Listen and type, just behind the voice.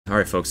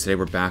Alright folks, today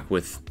we're back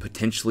with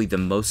potentially the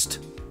most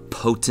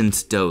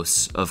potent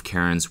dose of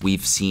Karens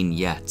we've seen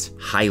yet.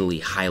 Highly,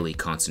 highly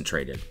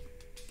concentrated.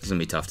 This is gonna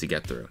be tough to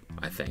get through,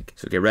 I think.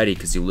 So get ready,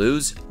 because you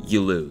lose, you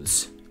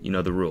lose. You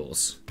know the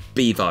rules.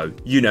 Bevo,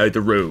 you know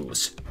the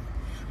rules.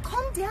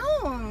 Calm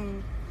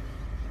down.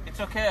 It's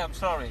okay, I'm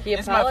sorry. He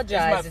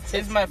apologized.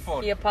 It's my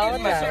fault. He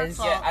apologized.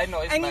 Yeah, I know.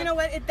 And you know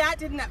what? That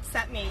didn't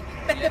upset me.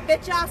 But the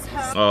bitch ass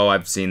hoe Oh,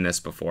 I've seen this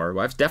before.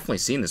 I've definitely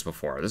seen this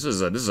before. This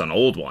is an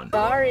old one.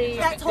 Sorry.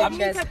 that told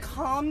me to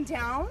calm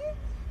down.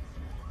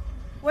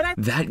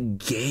 That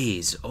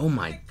gaze, oh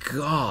my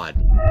god.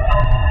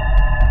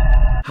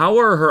 How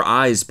are her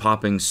eyes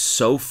popping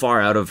so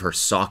far out of her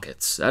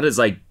sockets? That is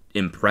like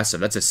impressive.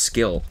 That's a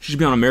skill. She should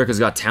be on America's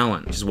Got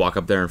Talent. Just walk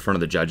up there in front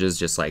of the judges,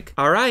 just like,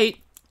 all right.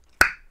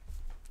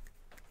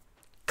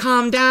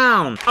 Calm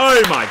down.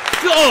 Oh my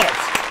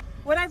god.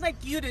 What I'd like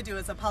you to do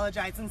is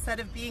apologize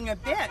instead of being a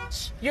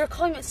bitch. You're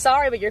calling me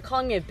sorry, but you're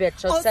calling me a bitch.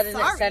 So set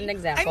an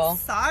example. I'm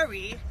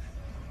sorry.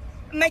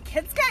 My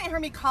kids can't hear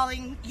me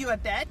calling you a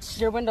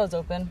bitch. Your window's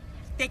open.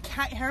 They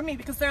can't hear me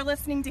because they're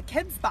listening to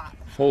Kids Bop.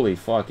 Holy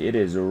fuck, it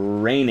is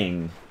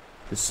raining.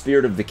 The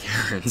spirit of the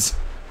Karens.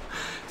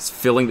 It's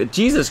filling the,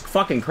 Jesus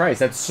fucking Christ,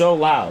 that's so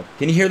loud.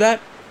 Can you hear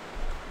that?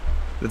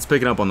 It's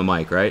picking up on the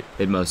mic, right?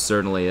 It most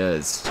certainly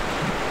is.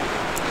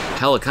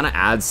 Hell, it kind of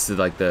adds to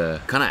like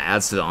the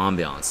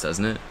ambiance,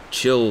 doesn't it?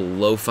 Chill,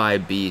 lo-fi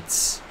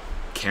beats,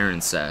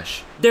 Karen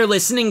sesh. They're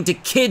listening to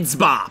Kids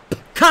Bop.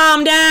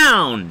 Calm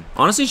down.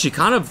 Honestly, she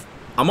kind of,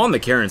 I'm on the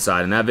Karen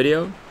side in that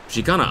video.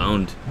 She kind of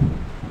owned.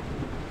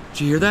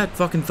 Did you hear that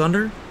fucking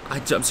thunder?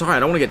 I'm sorry, I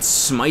don't want to get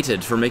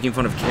smited for making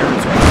fun of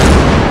Karens.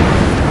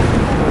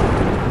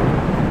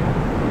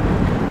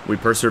 We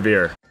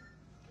persevere.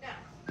 No.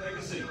 Take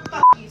a seat.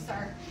 Fuck you,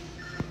 sir.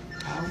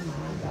 Oh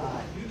my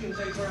god. You can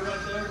take her right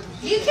there.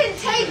 You can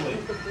take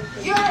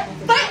your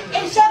foot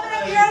and shove it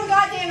up your own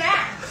goddamn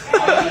ass.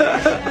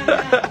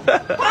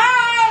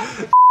 Bye.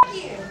 Fuck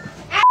you.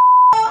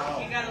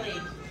 Asshole. You gotta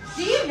leave.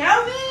 Do you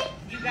know me?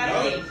 You gotta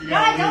leave. No,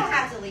 I don't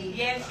have to leave.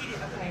 Yes, you do.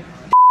 Okay.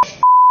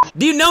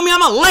 Do you know me?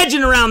 I'm a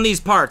legend around these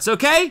parts,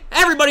 okay?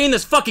 Everybody in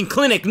this fucking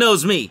clinic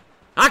knows me.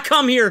 I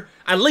come here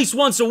at least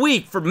once a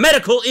week for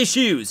medical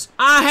issues.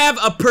 I have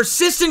a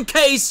persistent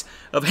case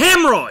of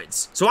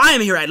hemorrhoids, so I am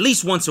here at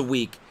least once a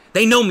week.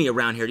 They know me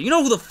around here. Do you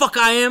know who the fuck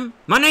I am?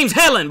 My name's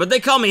Helen, but they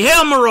call me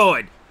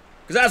Hemorrhoid,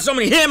 because I have so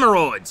many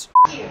hemorrhoids.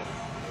 You.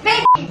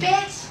 Make me,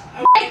 bitch.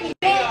 Make me,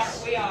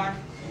 bitch. We are.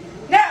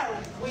 No,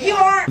 you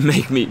are.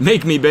 Make me,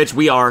 bitch.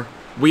 We are.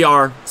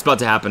 It's about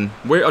to happen.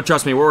 Oh,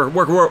 trust me, we're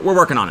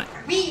working on it.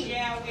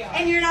 Yeah, we are.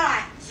 And you're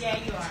not. Yeah,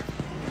 you are.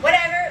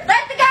 Whatever.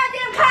 Let the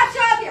goddamn cops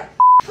show up here.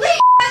 Please,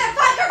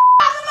 motherfucker.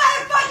 Call the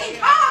motherfucking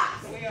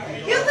cops.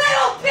 You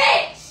little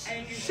bitch.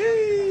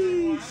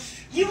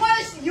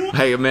 You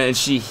Hey man,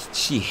 she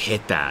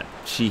hit that.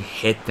 She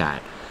hit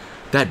that.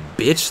 That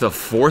bitch, the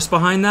force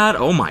behind that.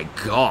 Oh my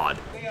god.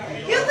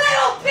 You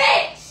little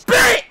bitch.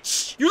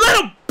 Bitch! You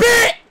little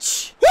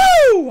bitch!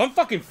 Woo! I'm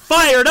fucking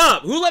fired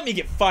up. Who let me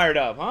get fired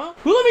up, huh?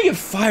 Who let me get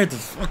fired the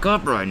fuck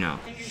up right now?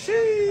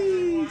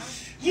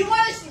 You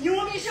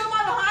want me to show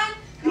my behind?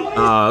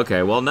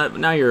 Okay. Well,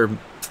 now you're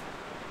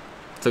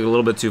took it a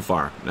little bit too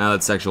far. Now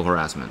that's sexual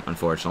harassment,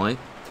 unfortunately.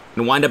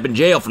 Gonna wind up in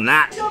jail from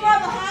that. Show my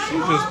behind? She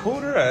just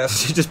pulled her ass.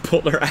 She just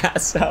pulled her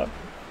ass out.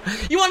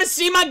 You want to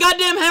see my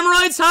goddamn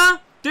hemorrhoids, huh?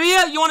 Do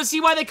you? You want to see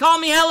why they call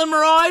me Helen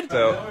Hemorrhoid?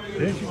 So,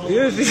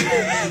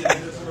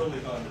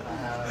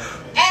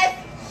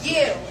 F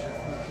you.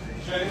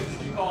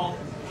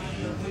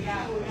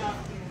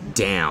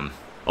 Damn.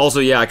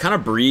 Also, yeah, I kind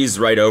of breezed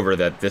right over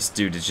that this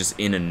dude is just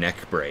in a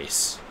neck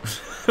brace.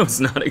 I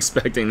was not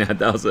expecting that.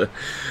 That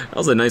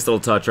was a nice little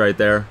touch right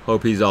there.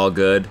 Hope he's all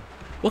good.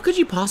 What could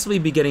you possibly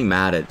be getting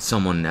mad at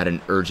someone at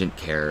an urgent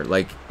care?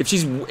 Like, if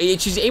she's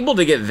able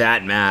to get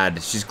that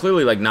mad, she's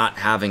clearly like not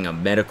having a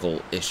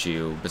medical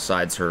issue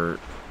besides her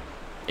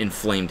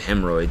inflamed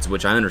hemorrhoids,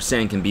 which I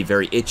understand can be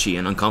very itchy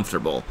and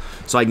uncomfortable.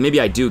 So like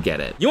maybe I do get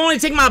it. You want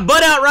to take my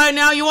butt out right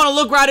now? You want to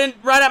look right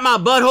at my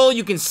butthole?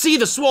 You can see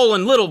the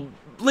swollen little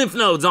lymph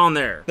nodes on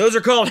there. Those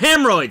are called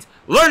hemorrhoids.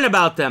 Learn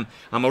about them.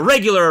 I'm a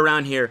regular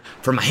around here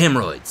for my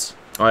hemorrhoids.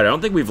 All right, I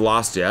don't think we've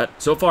lost yet.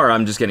 So far,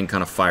 I'm just getting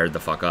kind of fired the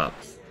fuck up.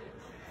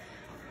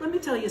 Let me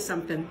tell you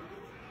something.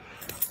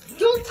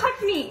 Don't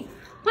touch me!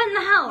 What in the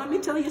hell? Let me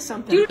tell you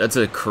something. That's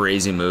a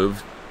crazy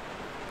move.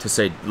 To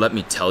say, let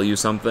me tell you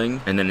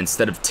something, and then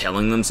instead of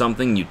telling them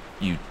something,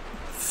 you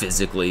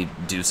physically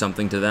do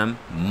something to them.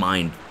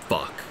 Mind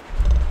fuck.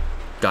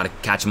 Gotta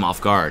catch them off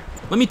guard.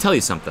 Let me tell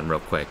you something real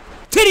quick.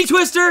 Titty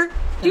twister!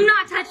 Do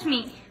not touch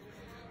me!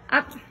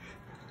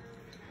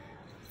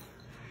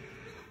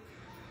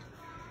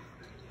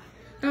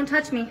 Don't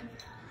touch me.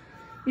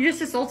 You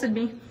just assaulted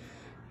me.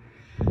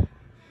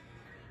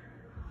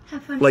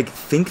 Have fun. Like,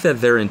 think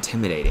that they're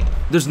intimidating.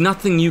 There's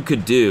nothing you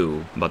could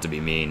do. I'm about to be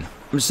mean.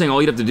 I'm just saying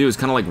all you'd have to do is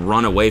kind of like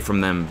run away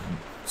from them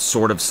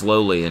sort of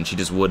slowly and she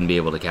just wouldn't be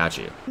able to catch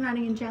you. I'm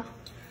running in jail.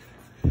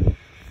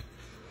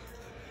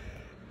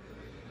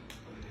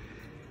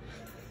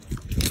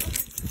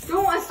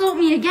 Don't assault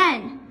me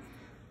again.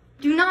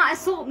 Do not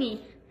assault me.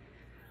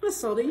 I'm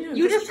assaulting you.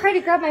 You just tried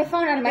to grab my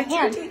phone out of my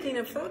hand. You're taking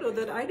a photo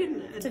that I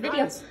didn't advise. It's a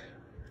video.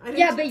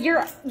 Yeah, but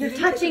you're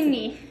touching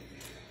me.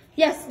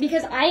 Yes,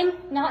 because I'm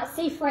not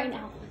safe right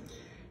now.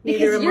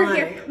 Because you're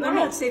here. I'm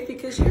not safe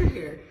because you're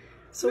here.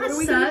 So what are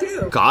we gonna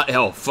do? God,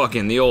 hell,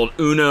 fucking the old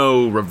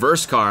Uno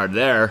reverse card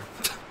there.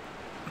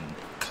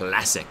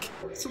 Classic.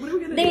 So what are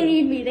we gonna do? They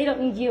need me. They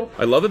don't need you.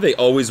 I love that they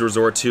always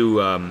resort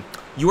to,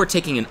 you are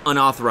taking an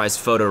unauthorized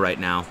photo right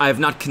now. I have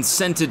not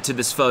consented to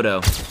this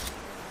photo.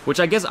 Which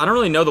I guess, I don't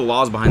really know the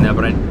laws behind that,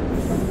 but I...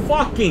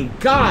 Fucking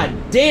god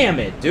damn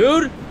it,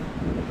 dude!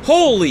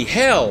 Holy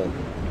hell!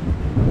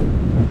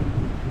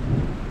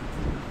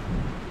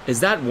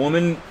 Is that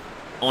woman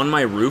on my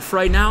roof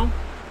right now?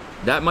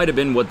 That might have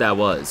been what that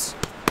was.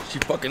 She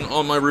fucking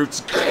on my roof,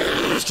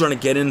 just trying to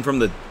get in from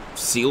the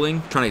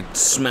ceiling, trying to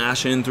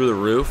smash in through the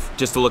roof,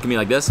 just to look at me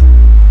like this.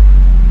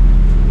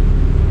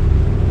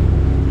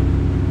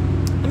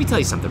 Let me tell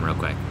you something real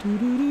quick.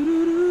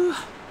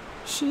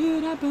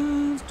 Shit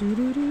happens.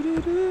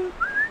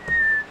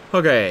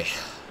 Okay,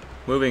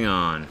 moving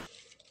on.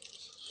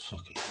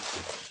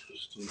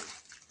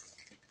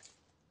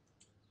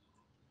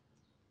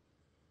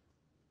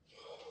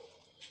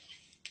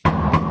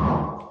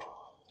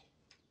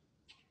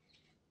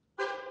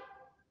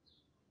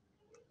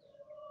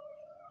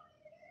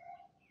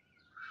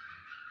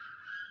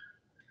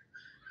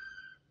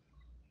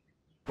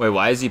 Wait,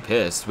 why is he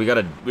pissed? We got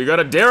a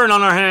Darren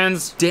on our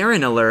hands.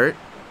 Darren alert.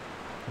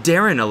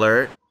 Darren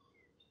alert.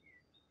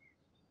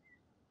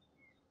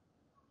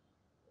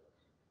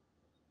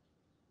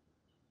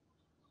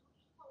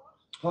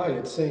 Hi,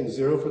 it's saying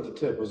 0 for the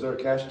tip. Was there a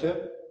cash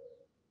tip?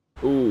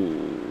 Ooh.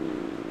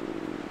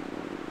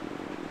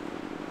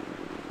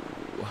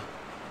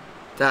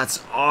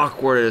 That's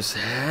awkward as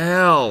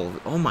hell.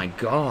 Oh my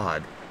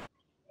god.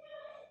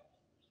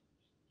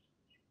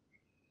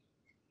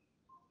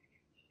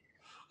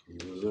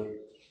 Loser.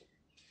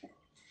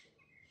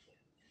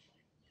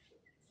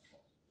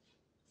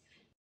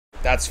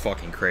 That's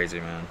fucking crazy,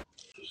 man.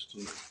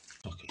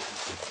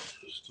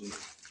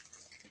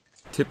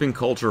 Tipping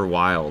culture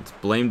wild.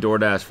 Blame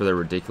DoorDash for their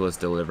ridiculous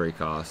delivery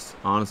costs.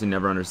 Honestly,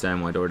 never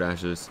understand why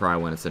DoorDashers cry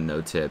when it's a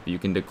no tip. You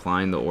can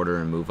decline the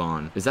order and move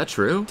on. Is that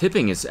true?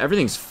 Tipping is,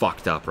 everything's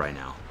fucked up right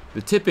now.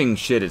 The tipping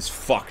shit is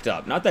fucked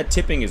up. Not that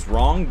tipping is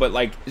wrong, but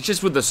like, it's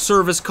just with the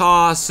service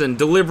costs and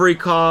delivery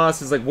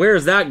costs, it's like, where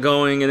is that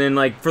going? And then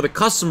like, for the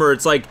customer,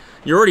 it's like,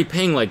 you're already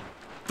paying like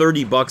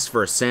 30 bucks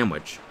for a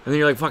sandwich. And then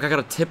you're like, fuck, I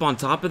gotta tip on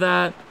top of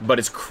that? But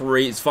it's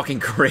crazy, it's fucking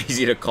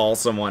crazy to call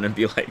someone and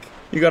be like,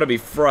 you gotta be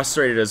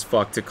frustrated as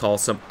fuck to call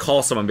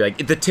someone and be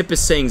like, the tip is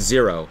saying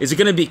 0. Is it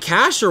gonna be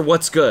cash or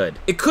what's good?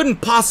 It couldn't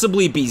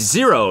possibly be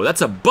 0.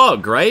 That's a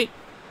bug, right?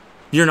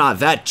 You're not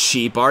that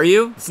cheap, are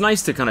you? It's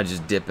nice to kind of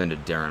just dip into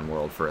Darren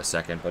world for a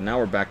second, but now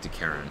we're back to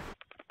Karen.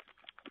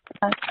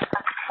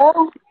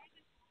 Oh,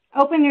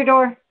 open your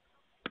door.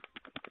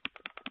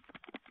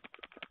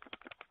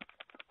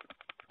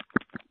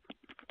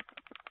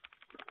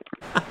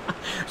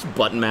 Just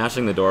button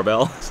mashing the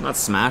doorbell. It's not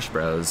Smash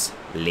Bros.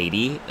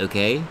 Lady,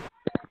 okay?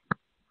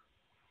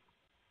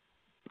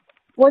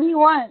 What do you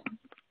want?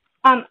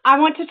 I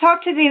want to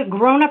talk to the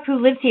grown-up who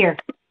lives here.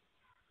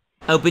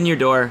 Open your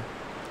door.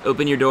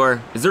 Open your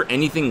door. Is there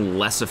anything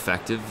less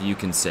effective you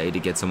can say to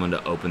get someone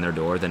to open their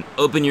door than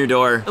open your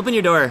door? Open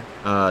your door.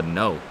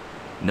 No.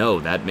 No,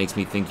 that makes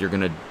me think you're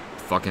gonna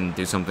fucking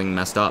do something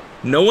messed up.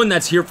 No one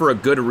that's here for a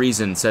good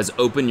reason says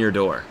open your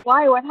door.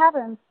 Why? What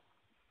happened?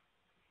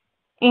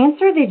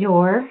 Answer the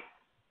door.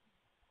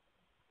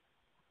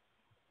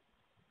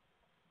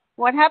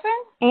 What happened?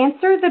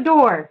 Answer the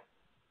door.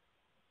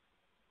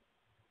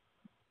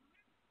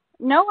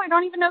 No, I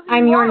don't even know who you are.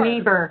 I'm your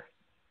neighbor.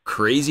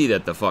 Crazy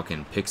that the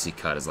fucking pixie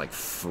cut is like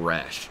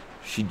fresh.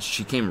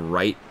 She came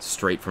right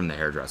straight from the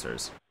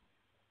hairdressers.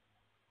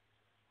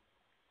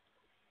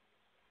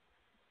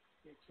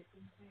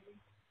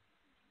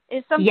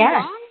 Is something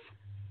wrong?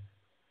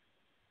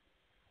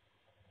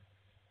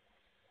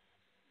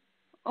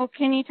 Oh,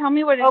 can you tell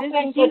me what it is? Open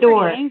You the seem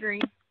door. pretty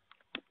angry.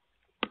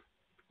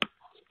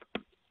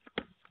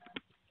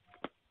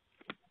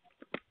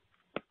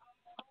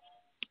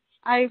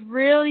 I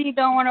really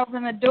don't want to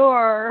open the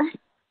door,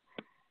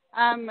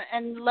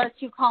 unless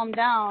you calm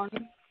down.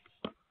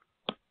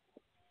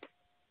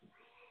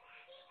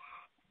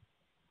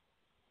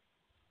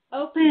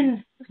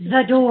 Open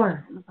the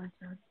door.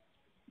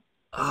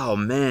 Oh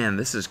man,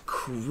 this is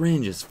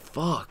cringe as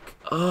fuck.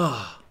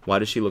 Ugh. Why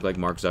does she look like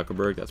Mark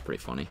Zuckerberg? That's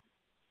pretty funny.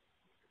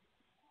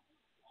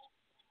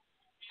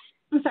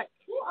 I'm sorry.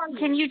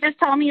 Can you just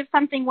tell me if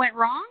something went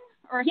wrong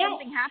or if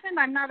something happened?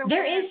 I'm not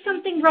aware. There is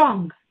something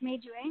wrong.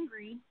 Made you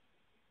angry.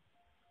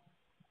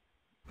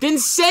 Then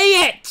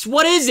say it!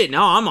 What is it?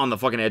 No, I'm on the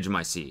fucking edge of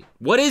my seat.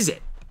 What is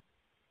it?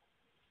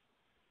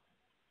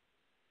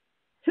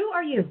 Who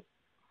are you?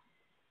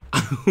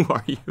 Who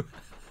are you?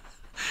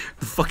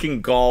 The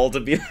fucking gall to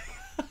be...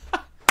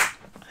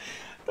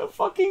 The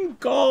fucking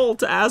gall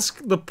to ask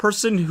the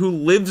person who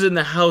lives in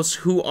the house,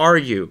 who are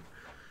you?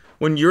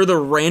 When you're the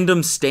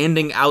random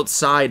standing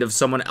outside of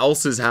someone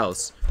else's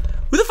house.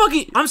 Who the fuck?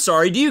 I'm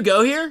sorry. Do you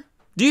go here?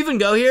 Do you even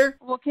go here?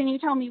 Well, can you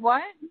tell me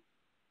what?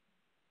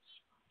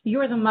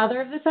 You're the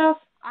mother of this house?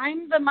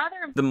 I'm the mother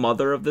of... The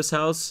mother of this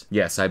house?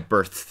 Yes, I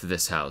birthed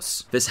this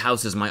house. This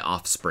house is my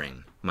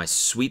offspring. My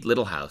sweet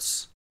little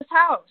house. This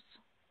house.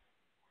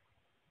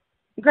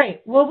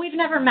 Great. Well, we've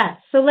never met,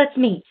 so let's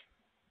meet.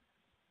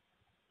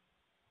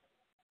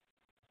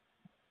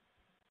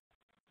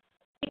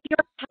 If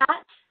your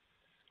cat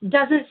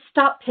doesn't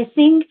stop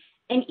pissing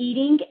and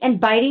eating and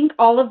biting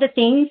all of the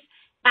things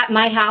at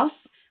my house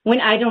when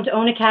I don't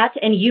own a cat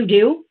and you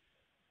do,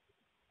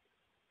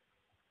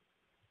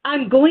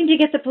 I'm going to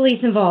get the police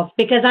involved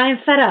because I am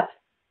fed up.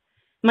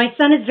 My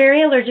son is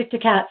very allergic to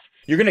cats.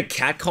 You're gonna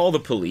catcall the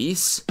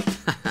police?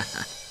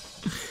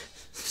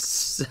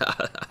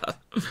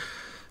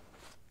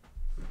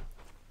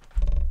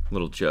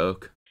 Little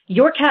joke.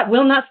 Your cat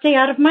will not stay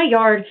out of my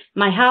yard,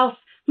 my house,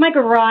 my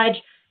garage.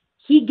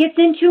 He gets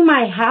into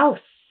my house.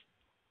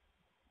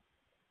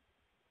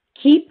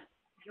 Keep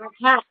your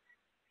cat.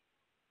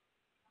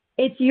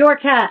 It's your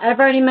cat. I've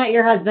already met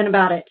your husband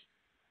about it.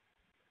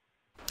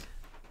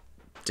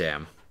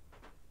 Damn.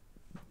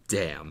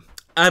 Damn.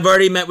 I've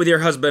already met with your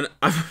husband.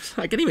 I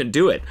can't even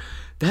do it.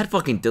 That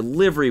fucking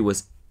delivery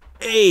was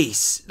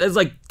ace. That's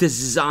like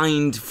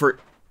designed for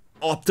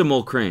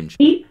optimal cringe.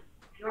 Keep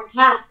your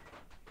cat.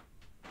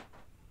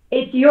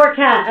 It's your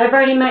cat. I've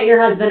already met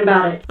your husband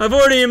about it. I've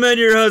already met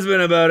your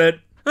husband about it.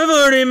 I've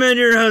already met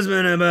your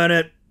husband about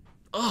it.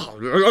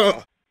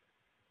 Oh.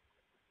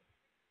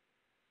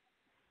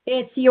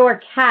 It's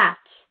your cat.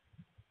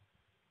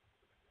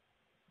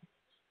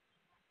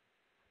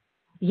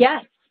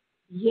 Yes,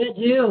 you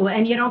do,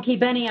 and you don't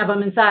keep any of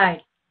them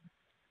inside.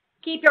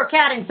 Keep your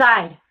cat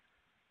inside.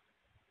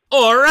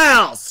 Or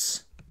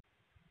else.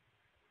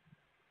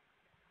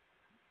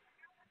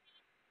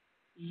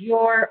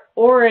 Your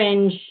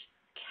orange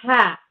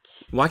cat.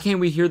 Why can't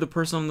we hear the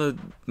person on the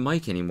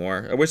mic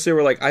anymore? I wish they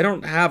were like, I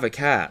don't have a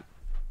cat.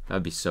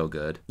 That'd be so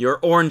good. Your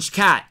orange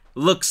cat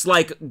looks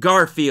like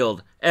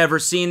Garfield. Ever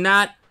seen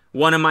that?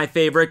 One of my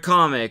favorite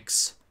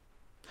comics.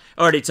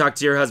 Already talked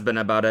to your husband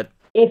about it.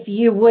 If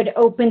you would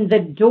open the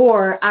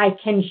door, I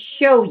can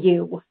show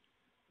you.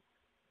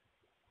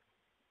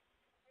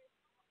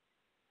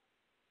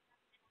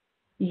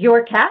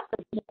 Your cat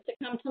doesn't have to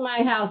come to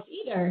my house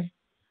either.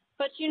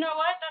 But you know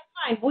what?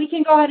 That's fine. We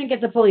can go ahead and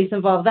get the police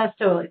involved. That's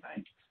totally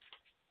fine.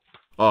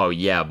 Oh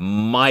yeah,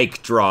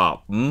 mic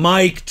drop.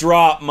 Mic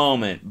drop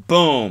moment.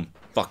 Boom.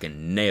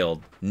 Fucking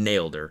nailed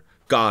her.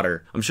 Got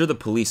her. I'm sure the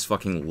police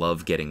fucking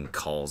love getting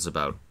calls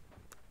about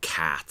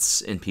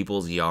cats in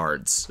people's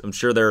yards. I'm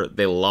sure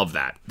they love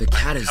that. The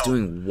cat is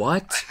doing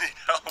what?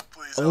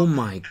 Oh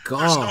my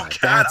god,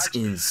 that's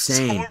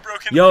insane.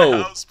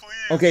 Yo,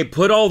 okay,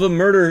 put all the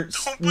murder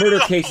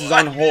cases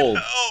on hold.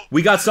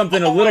 We got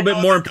something a little bit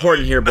more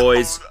important here,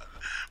 boys.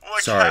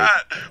 Sorry,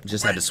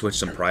 just had to switch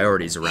some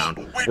priorities around.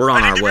 We're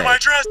on our way.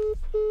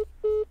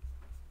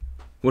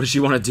 What does she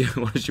want to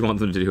do? What does she want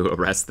them to do?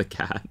 Arrest the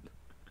cat?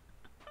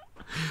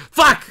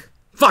 Fuck!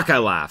 Fuck, I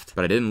laughed.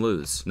 But I didn't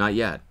lose. Not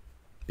yet.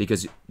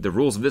 Because the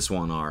rules of this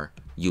one are,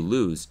 you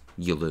lose,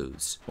 you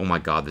lose. Oh my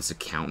god, this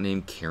account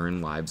name,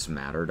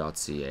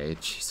 KarenLivesMatter.ca.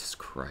 Jesus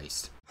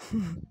Christ.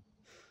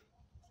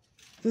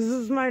 This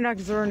is my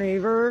next door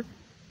neighbor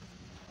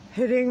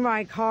hitting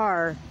my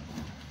car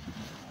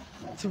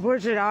to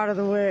push it out of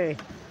the way.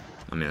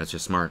 I mean, that's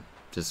just smart.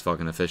 Just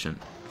fucking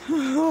efficient.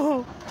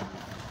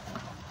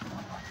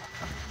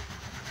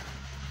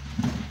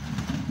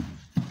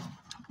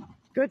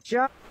 Good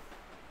job.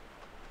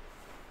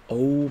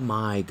 Oh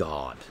my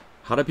god.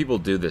 How do people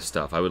do this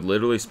stuff? I would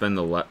literally spend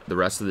the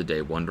rest of the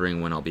day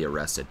wondering when I'll be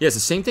arrested. Yeah, it's the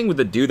same thing with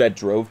the dude that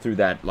drove through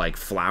that, like,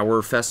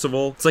 flower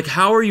festival. It's like,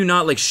 how are you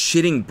not, like,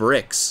 shitting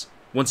bricks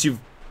once you've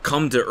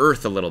come to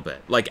Earth a little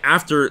bit? Like,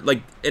 after,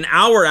 like, an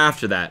hour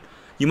after that,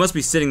 you must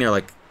be sitting there,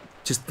 like,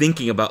 just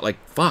thinking about, like,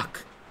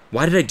 fuck,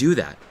 why did I do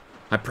that?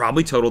 I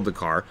probably totaled the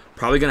car,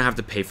 probably gonna have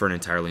to pay for an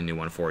entirely new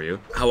one for you.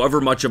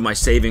 However much of my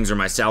savings or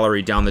my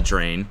salary down the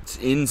drain. It's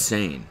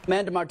insane.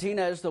 Amanda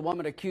Martinez, the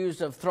woman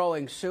accused of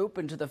throwing soup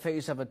into the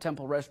face of a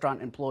Temple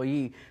restaurant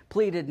employee,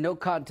 pleaded no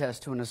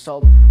contest to an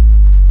assault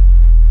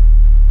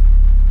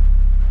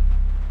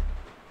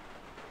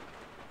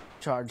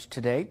charge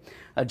today.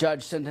 A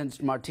judge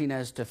sentenced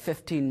Martinez to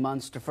 15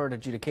 months deferred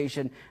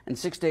adjudication and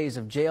 6 days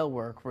of jail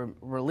work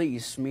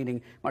release,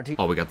 meaning Martinez...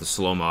 Oh, we got the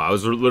slow-mo. I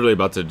was literally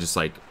about to just,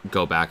 like,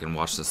 go back and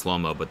watch the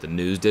slow-mo, but the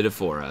news did it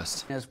for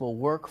us. Martinez will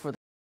work for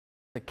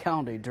the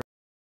county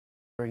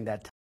during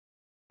that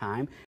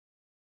time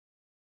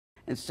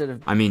instead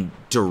of... I mean,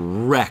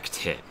 direct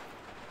hit.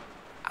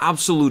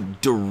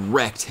 Absolute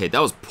direct hit. That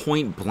was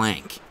point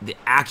blank. The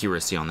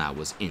accuracy on that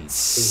was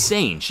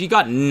insane. She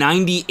got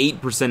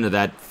 98% of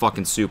that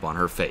fucking soup on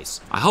her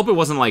face. I hope it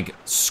wasn't like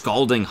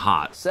scalding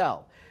hot.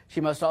 Sell. She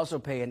must also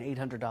pay an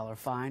 $800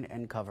 fine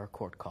and cover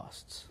court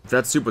costs. If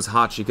that soup was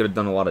hot, she could have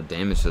done a lot of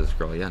damage to this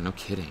girl. Yeah, no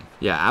kidding.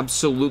 Yeah,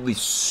 absolutely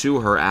sue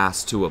her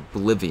ass to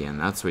oblivion.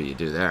 That's what you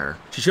do there.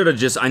 She should have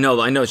just, I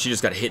know she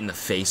just got hit in the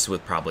face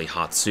with probably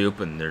hot soup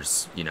and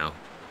there's, you know,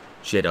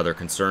 she had other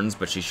concerns,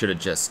 but she should have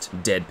just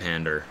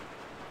deadpanned her.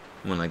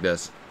 Went like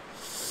this.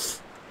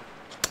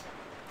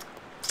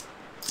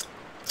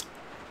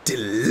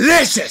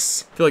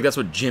 Delicious! I feel like that's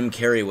what Jim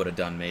Carrey would have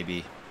done,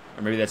 maybe.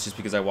 Or maybe that's just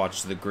because I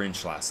watched The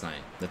Grinch last night.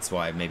 That's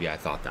why maybe I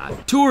thought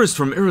that. Tourist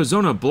from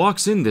Arizona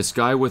blocks in this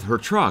guy with her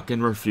truck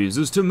and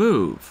refuses to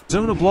move.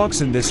 Arizona blocks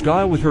in this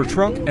guy with her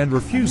truck and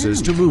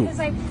refuses to move. Because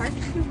I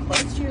parked too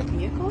close to your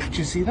vehicle? Did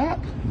you see that?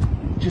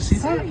 Did you see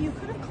Sir, that? you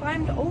could have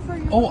climbed over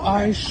your Oh, car.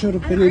 I should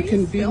have And been are you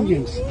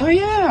inconvenienced. filming I me?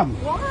 am.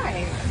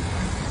 Why?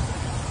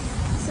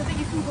 So that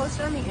you can post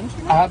it on the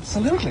internet?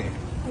 Absolutely.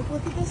 Like,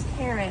 look at this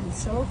Karen,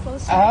 so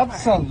close to your car.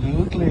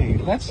 Absolutely.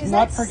 Let's Is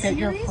not that forget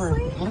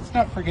seriously? let's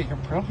not forget your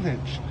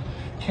privilege.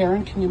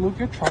 Karen, can you move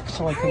your truck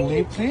so I can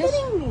leave, please?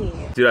 Kidding me?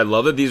 Dude, I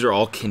love that these are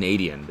all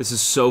Canadian. This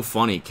is so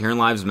funny.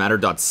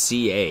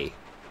 KarenLivesMatter.ca.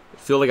 I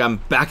feel like I'm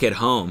back at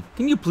home.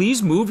 Can you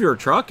please move your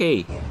truck,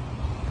 eh?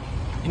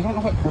 You don't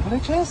know what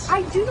privilege is?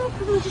 I do know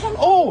privilege is.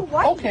 Oh,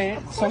 okay.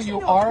 So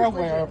you are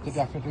aware of the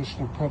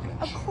definition of privilege.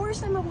 Of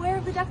course I'm aware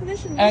of the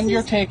definition. And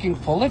you're taking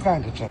full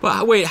advantage of it.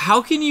 But wait,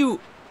 how can you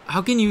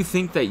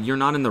think that you're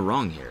not in the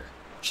wrong here?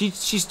 She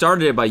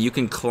started it by you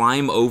can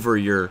climb over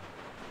your,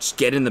 just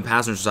get in the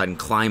passenger side and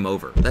climb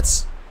over.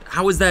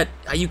 How is that?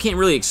 You can't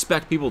really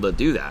expect people to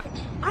do that.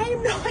 I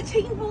am not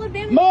taking full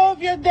advantage.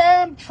 Move your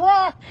damn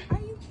truck! Are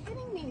you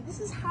kidding me? This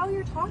is how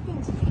you're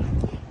talking to me.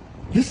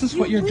 This is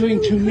what you're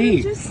doing to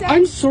me.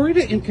 I'm sorry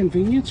to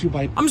inconvenience you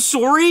by... I'm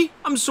sorry?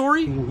 I'm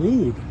sorry?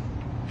 Rude.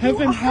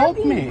 Heaven help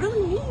me. You are being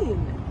really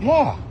mean.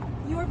 Yeah.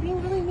 You are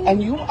being really mean.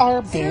 And you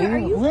are Sir, being are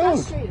you rude.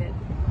 frustrated?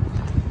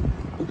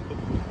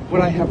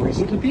 Would I have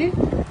reason to be?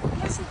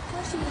 Yes, of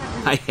course you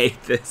have. I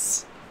hate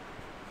this.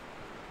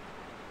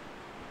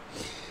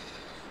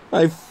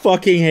 I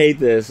fucking hate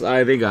this.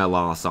 I think I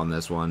lost on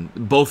this one.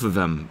 Both of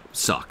them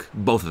suck.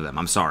 Both of them.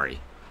 I'm sorry.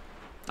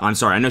 I'm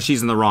sorry. I know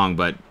she's in the wrong,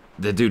 but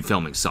the dude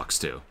filming sucks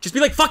too. Just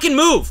be like, fucking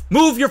move!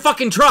 Move your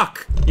fucking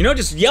truck! You know,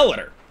 just yell at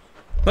her.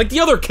 Like the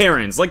other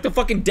Karens, like the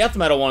fucking death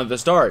metal one at the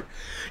start.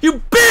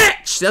 You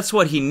bitch! That's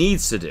what he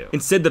needs to do.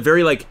 Instead,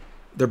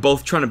 they're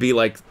both trying to be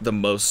like the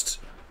most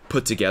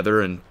put together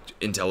and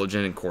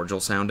intelligent and cordial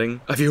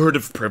sounding. Have you heard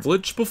of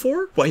privilege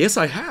before? Why, yes,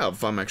 I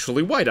have. I'm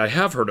actually white. I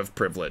have heard of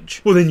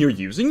privilege. Well, then you're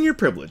using your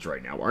privilege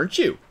right now, aren't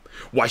you?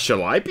 Why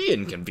shall I be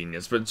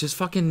inconvenienced? But just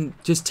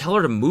tell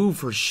her to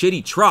move her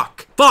shitty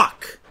truck.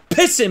 Fuck!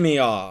 Pissing me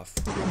off.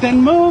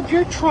 Then move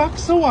your truck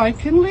so I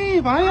can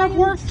leave. I have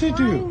work to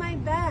do. My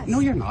best. No,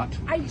 you're not.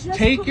 I just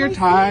Take your my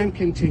time,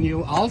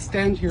 continue. I'll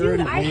stand here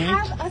Dude, and wait. I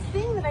have a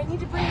thing that I need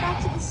to bring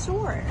back to the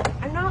store.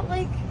 I'm not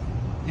like,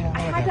 Yeah, I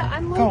had whatever. to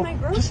unload Go. my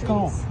groceries. Just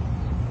go.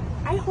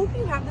 I hope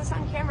you have this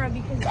on camera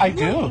because I you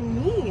do. are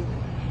being mean.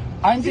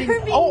 I'm You're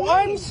being, being oh, mean.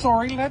 I'm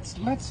sorry. Let's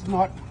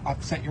not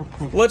upset your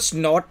privilege. Let's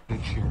not.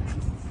 Here.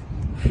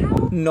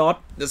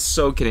 Not. That's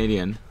so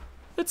Canadian.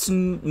 Let's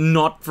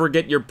not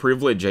forget your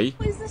privilege, eh?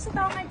 What is this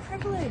about my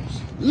privilege?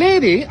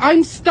 Lady,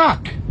 I'm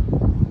stuck.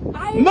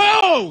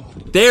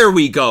 Move! There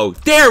we go.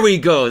 There we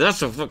go. That's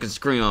the fucking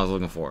screen I was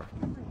looking for.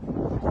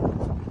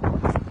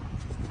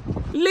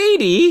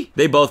 Lady!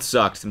 They both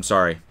sucked. I'm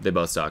sorry. They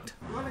both sucked.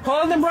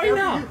 Call them right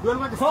now.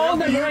 Call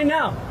them right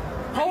now.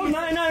 Call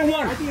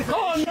 991.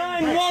 Call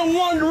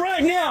 911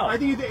 right now.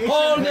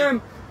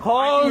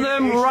 Call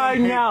them right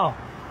now.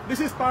 This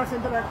is Power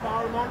Center at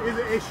Power Man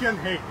is Asian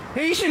hate.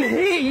 Asian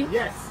hate?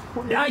 Yes.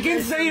 I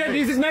can say that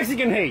this is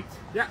Mexican hate.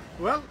 Yeah,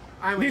 well,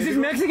 This is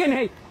Mexican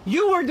hate.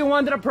 You were the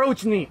one that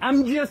approached me.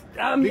 I'm just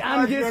your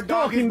dog is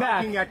talking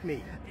back. barking at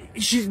me.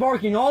 She's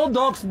barking. All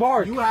dogs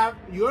bark.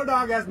 Your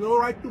dog has no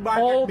right to bark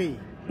at me.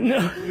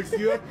 No. It's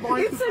your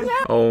point.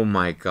 Oh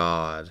my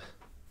god.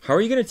 How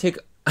are you gonna take...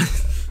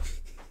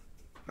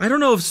 I don't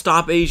know if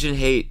Stop Asian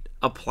Hate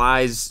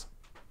applies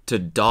to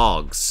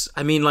dogs.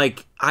 I mean,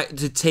 like,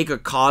 to take a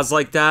cause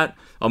like that,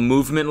 a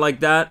movement like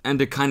that, and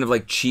to kind of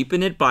like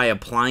cheapen it by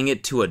applying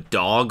it to a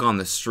dog on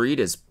the street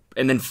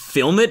and then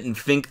film it and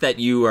think that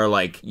you are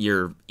like,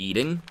 you're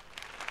eating.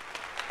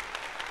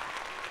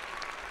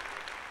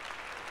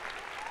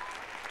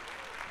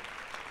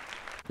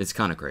 It's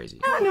kind of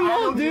crazy.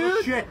 Animal,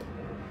 dude. Shit.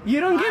 You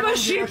don't give a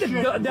shit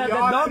that the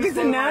dog is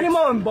an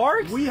animal and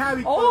barks? We have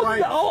equal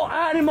rights. All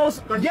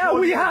animals. Yeah,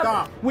 we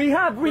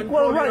have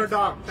equal rights.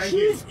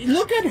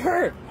 Look at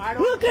her.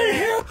 Look at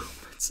her.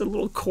 It's a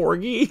little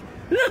corgi.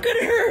 Look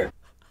at her.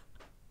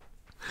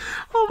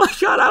 Oh my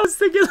god, I was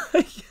thinking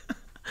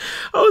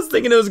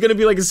it was gonna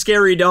be like a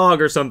scary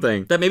dog or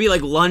something that maybe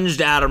like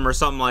lunged at him or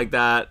something like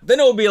that. Then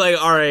it would be like,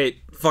 all right,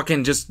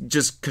 fucking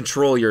just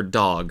control your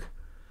dog.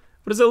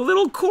 But it's a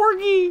little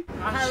corgi.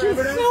 She's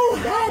so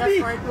happy.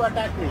 Trying to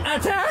attack me.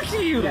 Attack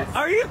you? Yes.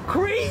 Are you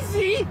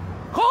crazy?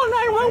 Call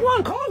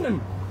 911. Call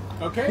them.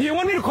 Okay. Do you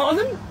want me to call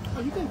them?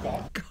 Oh, you can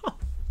call.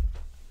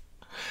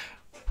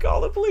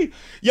 Call the police.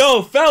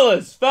 Yo,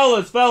 fellas.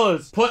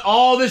 Put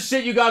all this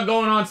shit you got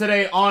going on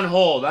today on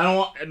hold. I don't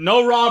want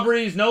no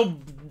robberies, no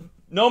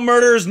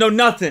murders, no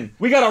nothing.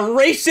 We got a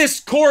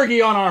racist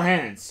corgi on our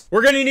hands.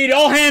 We're gonna need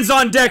all hands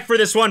on deck for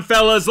this one,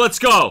 fellas. Let's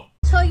go.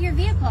 Tow your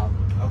vehicle.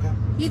 Okay.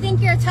 You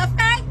think you're a tough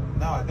guy?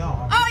 No, I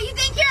don't. Oh, you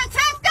think you're a tough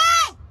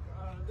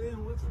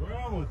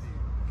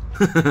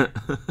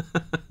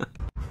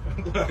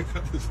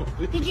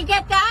Did you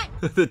get that?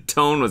 The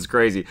tone was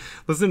crazy.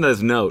 Listen to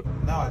this note.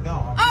 No, I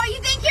don't. Oh,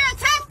 you think you're a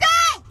tough guy?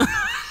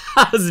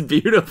 That was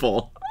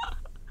beautiful.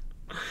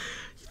 You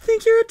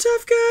think you're a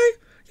tough guy?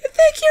 You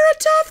think you're a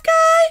tough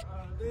guy?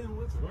 Damn,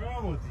 what's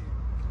wrong with you?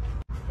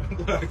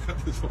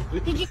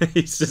 Did you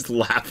He's just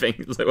laughing.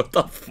 He's like, what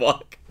the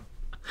fuck?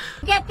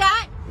 get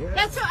that? Yeah.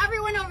 That's so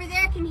everyone over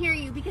there can hear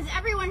you, because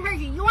everyone heard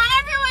you. You want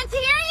everyone to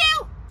hear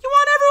you? You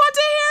want everyone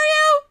to hear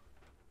you?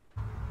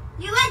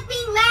 You like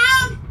being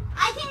loud?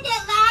 I can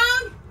get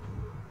loud.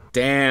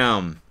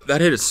 Damn.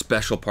 That hit a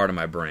special part of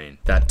my brain.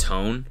 That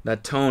tone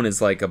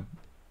is like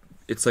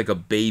it's like a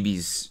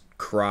baby's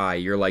cry.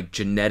 You're like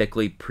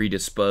genetically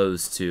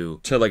predisposed to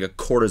like a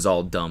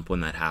cortisol dump when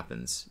that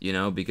happens, you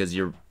know, because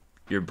your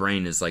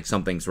brain is like,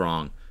 something's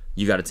wrong.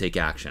 You got to take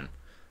action.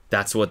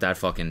 That's what that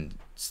fucking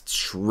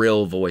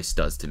shrill voice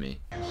does to me.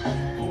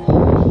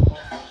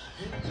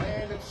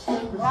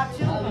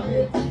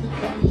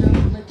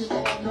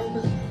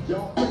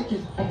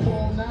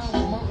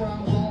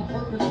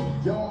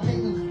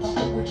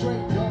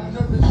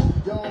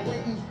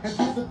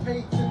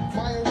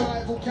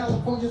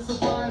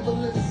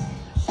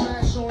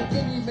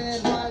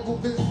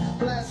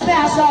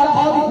 Smash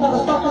all these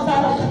motherfuckers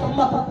out of some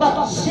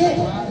motherfucking shit.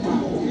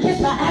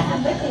 Kiss my ass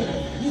and lick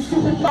it, you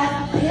stupid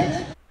black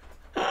bitch.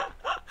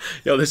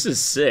 Yo, this is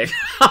sick.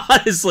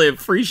 Honestly, a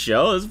free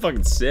show? This is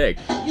fucking sick.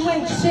 You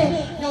ain't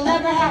shit. You'll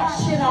never have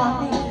shit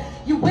on me.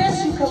 You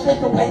wish you could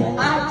live the way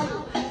I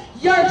do.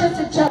 You're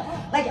just a joke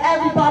like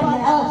everybody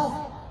else.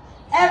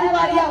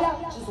 Everybody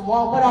else just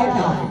want what I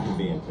got.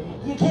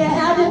 You can't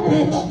have it,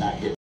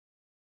 bitch.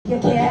 You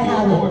can't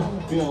have it.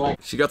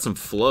 She got some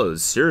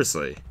flows,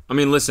 seriously. I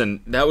mean,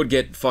 listen, that would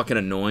get fucking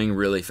annoying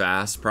really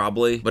fast,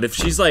 probably. But if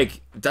she's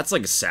like, that's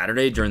like a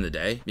Saturday during the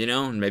day, you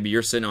know? And maybe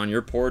you're sitting on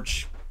your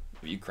porch.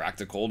 You cracked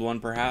a cold one,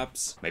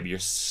 perhaps. Maybe you're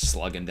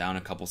slugging down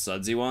a couple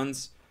sudsy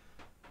ones.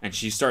 And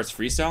she starts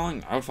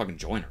freestyling, I would fucking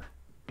join her.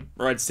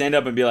 Or I'd stand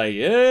up and be like,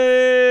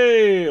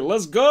 hey,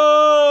 let's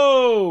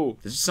go!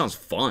 This just sounds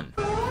fun.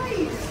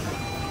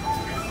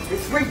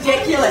 It's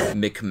ridiculous.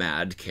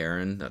 McMad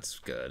Karen, that's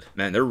good.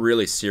 Man, they're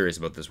really serious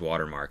about this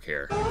watermark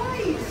here.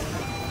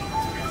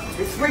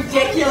 It's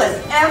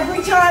ridiculous.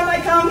 Every time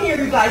I come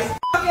here, you guys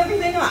fuck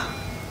everything up.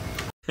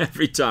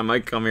 Every time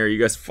I come here, you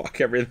guys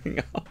fuck everything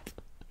up.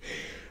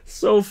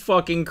 So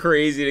fucking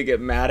crazy to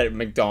get mad at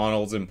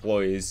McDonald's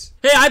employees.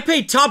 Hey, I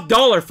paid top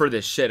dollar for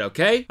this shit,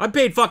 okay? I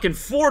paid fucking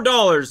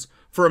 $4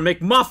 for a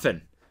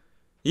McMuffin.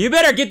 You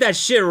better get that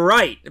shit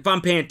right if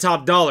I'm paying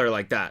top dollar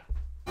like that.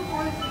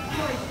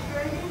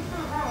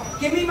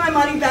 Give me my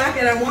money back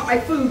and I want my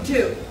food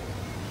too.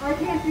 I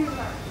can't do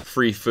that.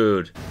 Free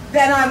food.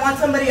 Then I want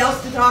somebody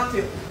else to talk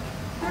to.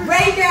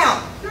 Right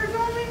now.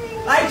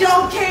 I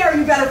don't care.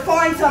 You better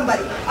find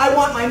somebody. I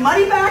want my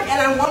money back and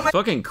I want my...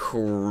 Fucking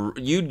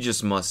you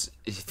just must...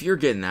 If you're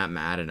getting that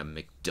mad at a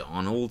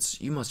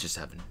McDonald's, you must just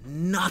have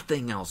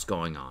nothing else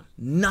going on.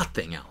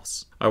 Nothing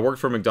else. I worked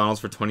for McDonald's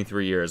for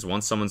 23 years.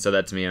 Once someone said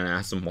that to me and I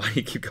asked them, why do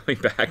you keep going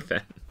back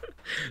then?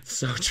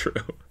 So true.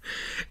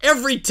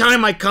 Every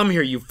time I come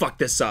here, you fuck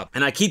this up.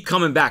 And I keep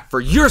coming back for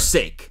your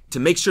sake. To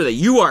make sure that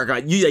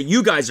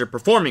you guys are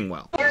performing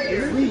well.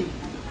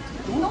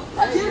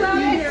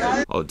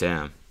 Oh,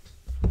 damn.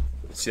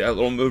 See that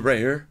little move right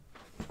here?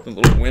 The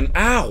little wind.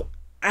 Ow!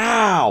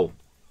 Ow!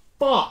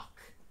 Fuck!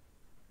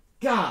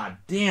 God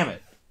damn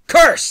it.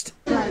 Cursed!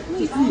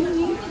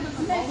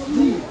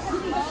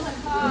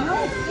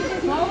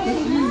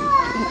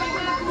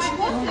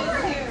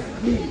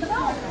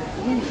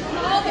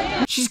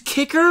 She's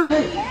kicker?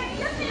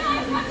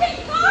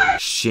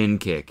 Shin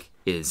kick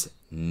is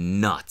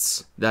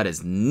nuts. That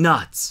is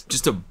nuts.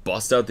 Just to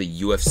bust out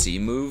the UFC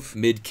move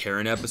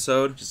mid-Karen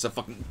episode. Just a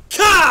fucking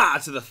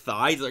ka to the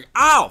thigh. He's like,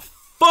 ow!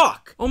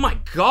 Fuck! Oh my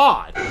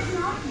god!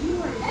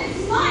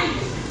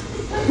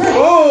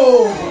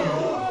 Oh!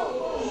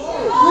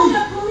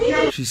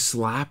 She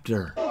slapped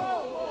her.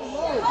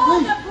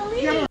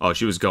 Oh,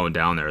 she was going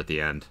down there at the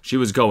end. She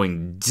was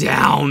going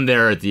down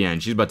there at the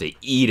end. She's about to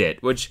eat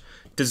it, which,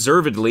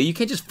 deservedly, you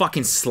can't just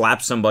fucking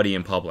slap somebody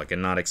in public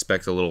and not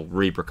expect a little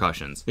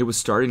repercussions. It was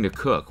starting to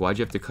cook. Why'd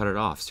you have to cut it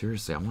off?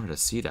 Seriously, I wanted to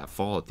see that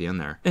fall at the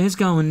end there. It's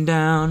going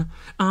down.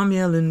 I'm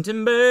yelling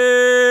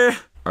timber.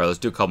 All right, let's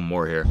do a couple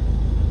more here.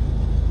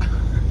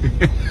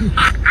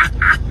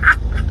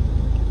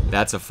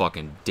 That's a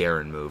fucking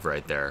Darren move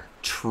right there.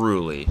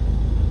 Truly.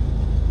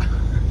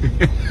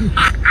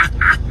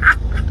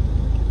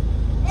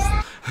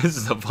 This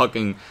is a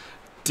fucking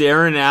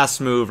Darren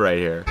ass move right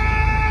here.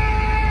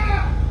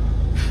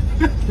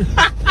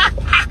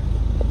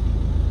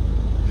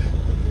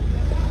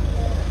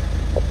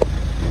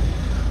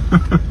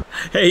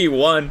 Hey, he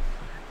won.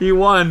 He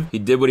won. He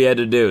did what he had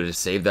to do to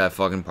save that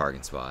fucking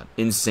parking spot.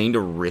 Insane to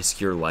risk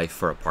your life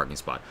for a parking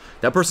spot.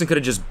 That person could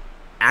have just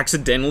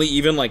accidentally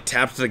even like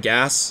tapped the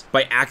gas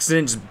by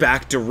accident, just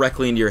backed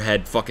directly into your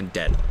head, fucking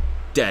dead.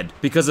 Dead.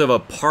 Because of a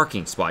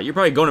parking spot. You're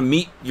probably going to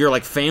meet your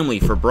like family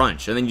for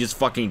brunch and then you just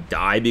fucking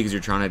die because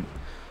you're trying to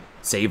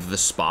save the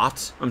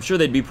spot. I'm sure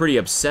they'd be pretty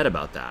upset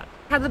about that.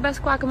 Had the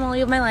best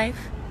guacamole of my life,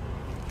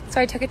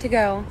 so I took it to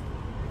go.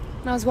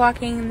 And I was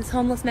walking, and this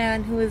homeless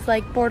man who was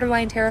like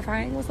borderline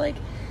terrifying was like,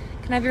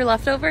 "Can I have your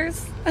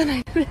leftovers?"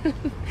 And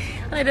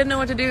I didn't know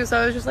what to do,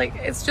 so I was just like,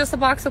 "It's just a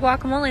box of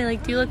guacamole.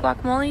 Like, do you like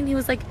guacamole?" And he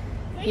was like,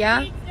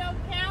 "Yeah."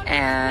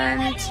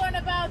 And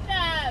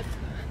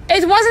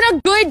it wasn't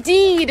a good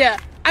deed.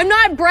 I'm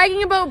not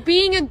bragging about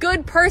being a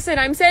good person.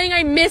 I'm saying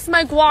I miss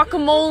my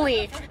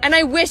guacamole, and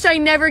I wish I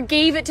never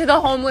gave it to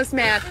the homeless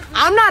man.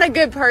 I'm not a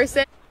good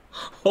person.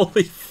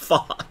 Holy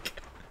fuck.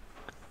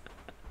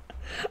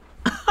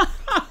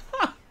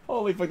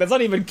 Holy fuck, that's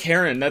not even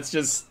Karen, that's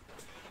just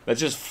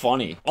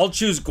funny. I'll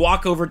choose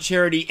guac over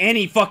charity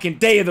any fucking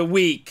day of the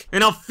week.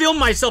 And I'll film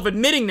myself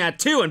admitting that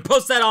too and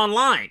post that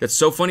online. That's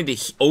so funny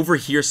to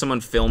overhear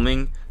someone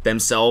filming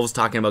themselves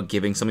talking about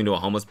giving something to a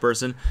homeless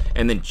person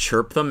and then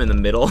chirp them in the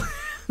middle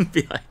and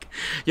be like,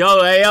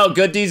 yo, hey, yo,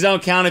 good deeds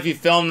don't count if you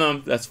film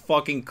them. That's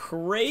fucking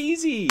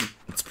crazy.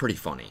 It's pretty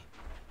funny.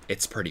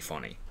 It's pretty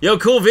funny. Yo,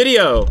 cool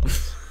video.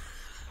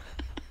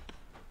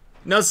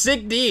 No,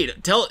 sick deed.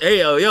 Tell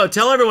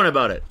everyone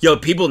about it. Yo,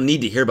 people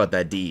need to hear about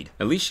that deed.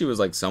 At least she was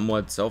like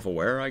somewhat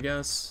self-aware, I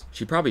guess.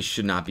 She probably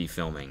should not be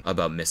filming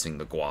about missing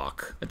the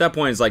guac. At that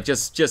point, it's like,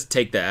 just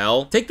take the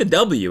L. Take the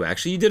W,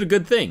 actually. You did a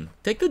good thing.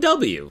 Take the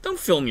W. Don't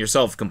film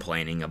yourself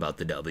complaining about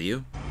the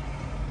W.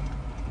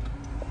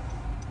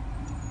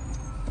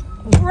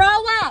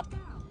 Grow up!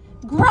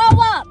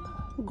 Grow up!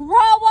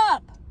 Grow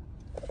up!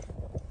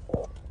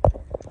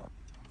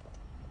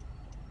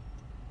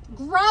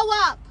 Grow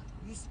up!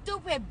 You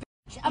stupid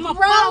bitch! I'm gonna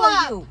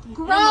follow you!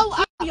 Grow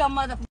up! Your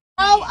motherfucker!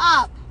 Grow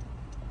up!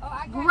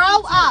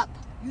 Grow up!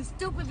 You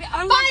stupid bitch!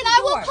 Fine,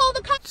 I will call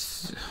the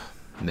cops!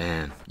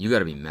 Man, you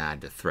gotta be mad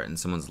to threaten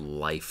someone's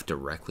life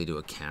directly to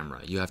a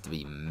camera. You have to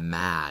be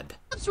mad.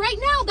 Right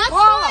now, that's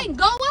fine.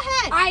 Go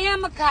ahead. I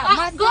am a cop.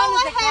 My son is a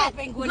cop.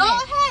 Go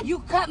ahead. You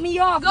cut me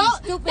off, you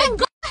stupid. Then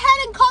go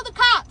ahead and call the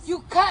cops. You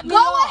cut me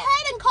off. Go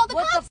ahead and call the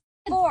cops. What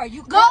the for?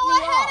 You go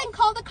ahead and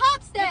call the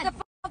cops then.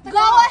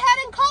 Go ahead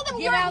and call them.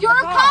 You're a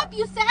cop,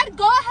 you said.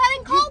 Go ahead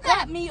and call them. You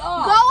cut me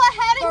off. Go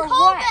ahead and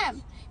call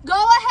them. Go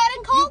ahead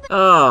and call them.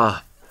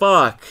 Ah,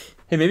 fuck.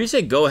 Hey, maybe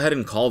say go ahead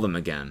and call them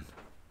again.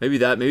 Maybe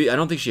I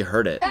don't think she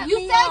heard it. You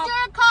said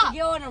you're a cop.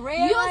 You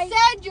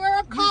said you're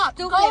a cop.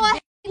 Go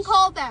ahead and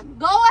call them.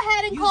 Go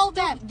ahead and call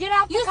them. Get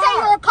out the You car. say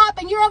you're a cop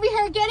and you're over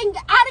here getting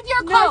out of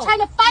your car trying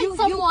to fight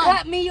someone. You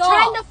cut me off.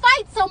 Trying to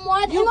fight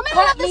someone in the middle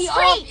of the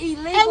street.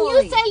 And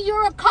you say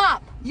you're a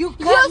cop. You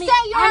cut me. say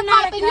you're I'm a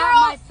not cop a and cop. you're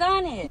My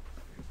son is.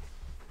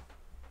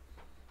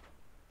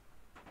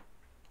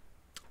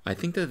 I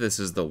think that this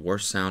is the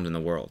worst sound in the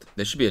world.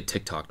 There should be a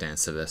TikTok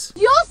dance to this.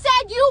 You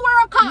said you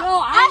were a cop. No,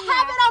 I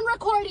have it on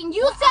recording.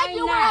 You said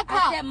you were a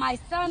cop. I said my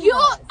son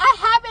was. I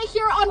have it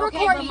here on Okay,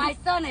 recording. but my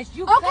son is.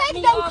 You okay, cut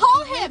me then off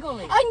call him.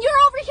 illegally. And you're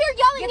over here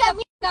yelling Get at the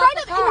me f- in out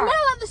the the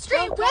middle of the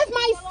street with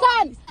my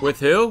son. With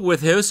who? With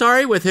who?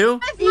 Sorry, with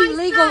who?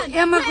 Illegal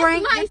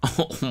immigrant.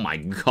 Oh my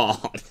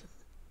god.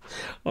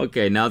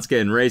 Okay, now it's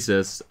getting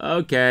racist.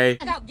 Okay.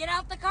 Get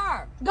out the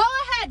car. Go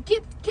ahead.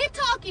 Keep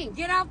talking.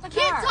 Get out the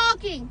Keep car.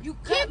 talking. You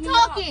cut Keep me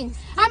talking. off.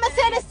 I'm a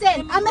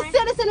citizen. I'm a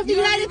citizen of the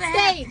You don't United even have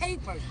States.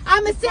 papers.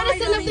 I'm a Sorry, you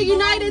citizen don't of the even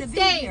belong United to be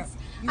here. States.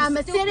 You I'm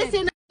a stupid.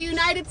 citizen of the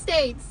United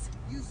States.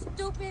 You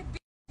stupid bitch.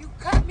 You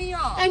cut me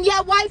off. And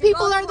yet white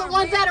people go are to the a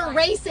ones red that are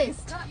light.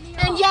 racist. Cut me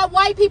And off. yet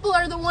white people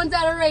are the ones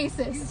that are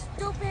racist. You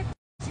stupid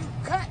bitch. You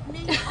cut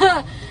me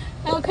off.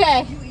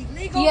 Okay. You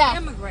illegal Yeah.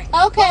 immigrant.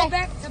 Okay. Go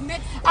back to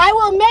Mexico. I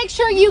will make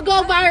sure you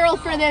go viral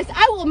for this.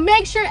 I will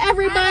make sure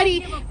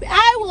everybody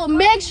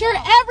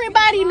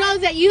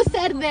knows that you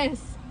said this.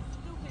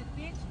 Stupid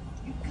bitch.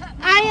 You cut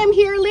me I am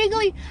here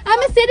legally. I'm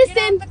a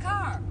citizen. Get out the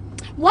car.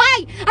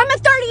 Why? I'm a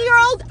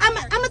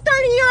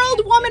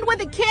 30-year-old woman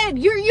with a kid.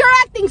 You're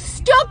acting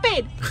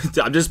stupid.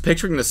 I'm just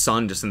picturing the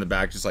son just in the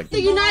back, just like.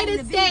 The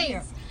United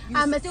States.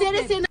 I'm a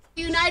citizen of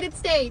the United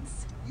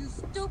States. You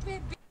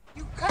stupid bitch.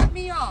 You cut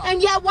me off.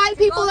 And yet white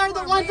people are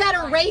the ones that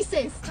are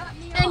racist.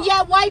 And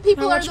yet white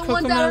people are the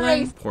ones that are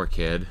racist. Poor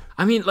kid.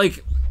 I mean,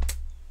 like,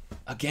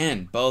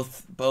 again,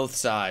 both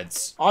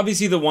sides.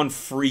 Obviously, the one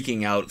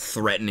freaking out,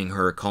 threatening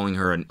her, calling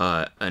her an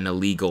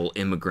illegal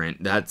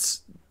immigrant.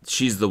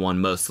 She's the one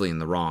mostly in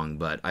the wrong.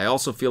 But I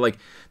also feel like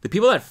the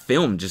people that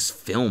film just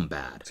film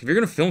bad. So if you're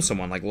gonna film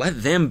someone, like,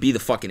 let them be the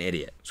fucking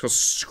idiot. Just go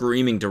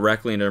screaming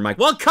directly into their mic.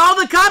 Well, call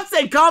the cops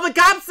then. Call the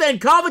cops then.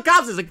 Call the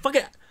cops. It's like,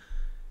 fucking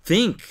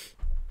think.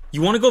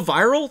 You want to go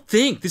viral?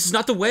 Think. This is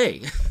not the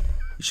way.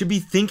 You should be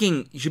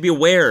thinking. You should be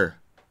aware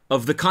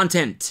of the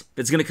content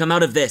that's gonna come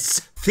out of this.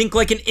 Think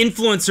like an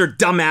influencer,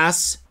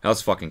 dumbass. That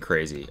was fucking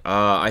crazy.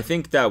 I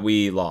think that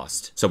we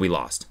lost. So we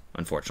lost,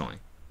 unfortunately.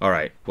 All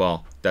right,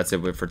 well, that's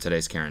it for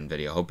today's Karen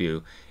video. Hope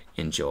you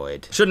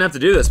enjoyed. Shouldn't have to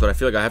do this, but I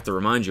feel like I have to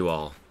remind you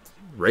all.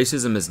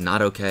 Racism is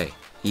not okay,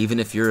 even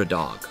if you're a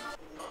dog.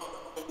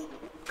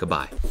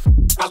 Goodbye.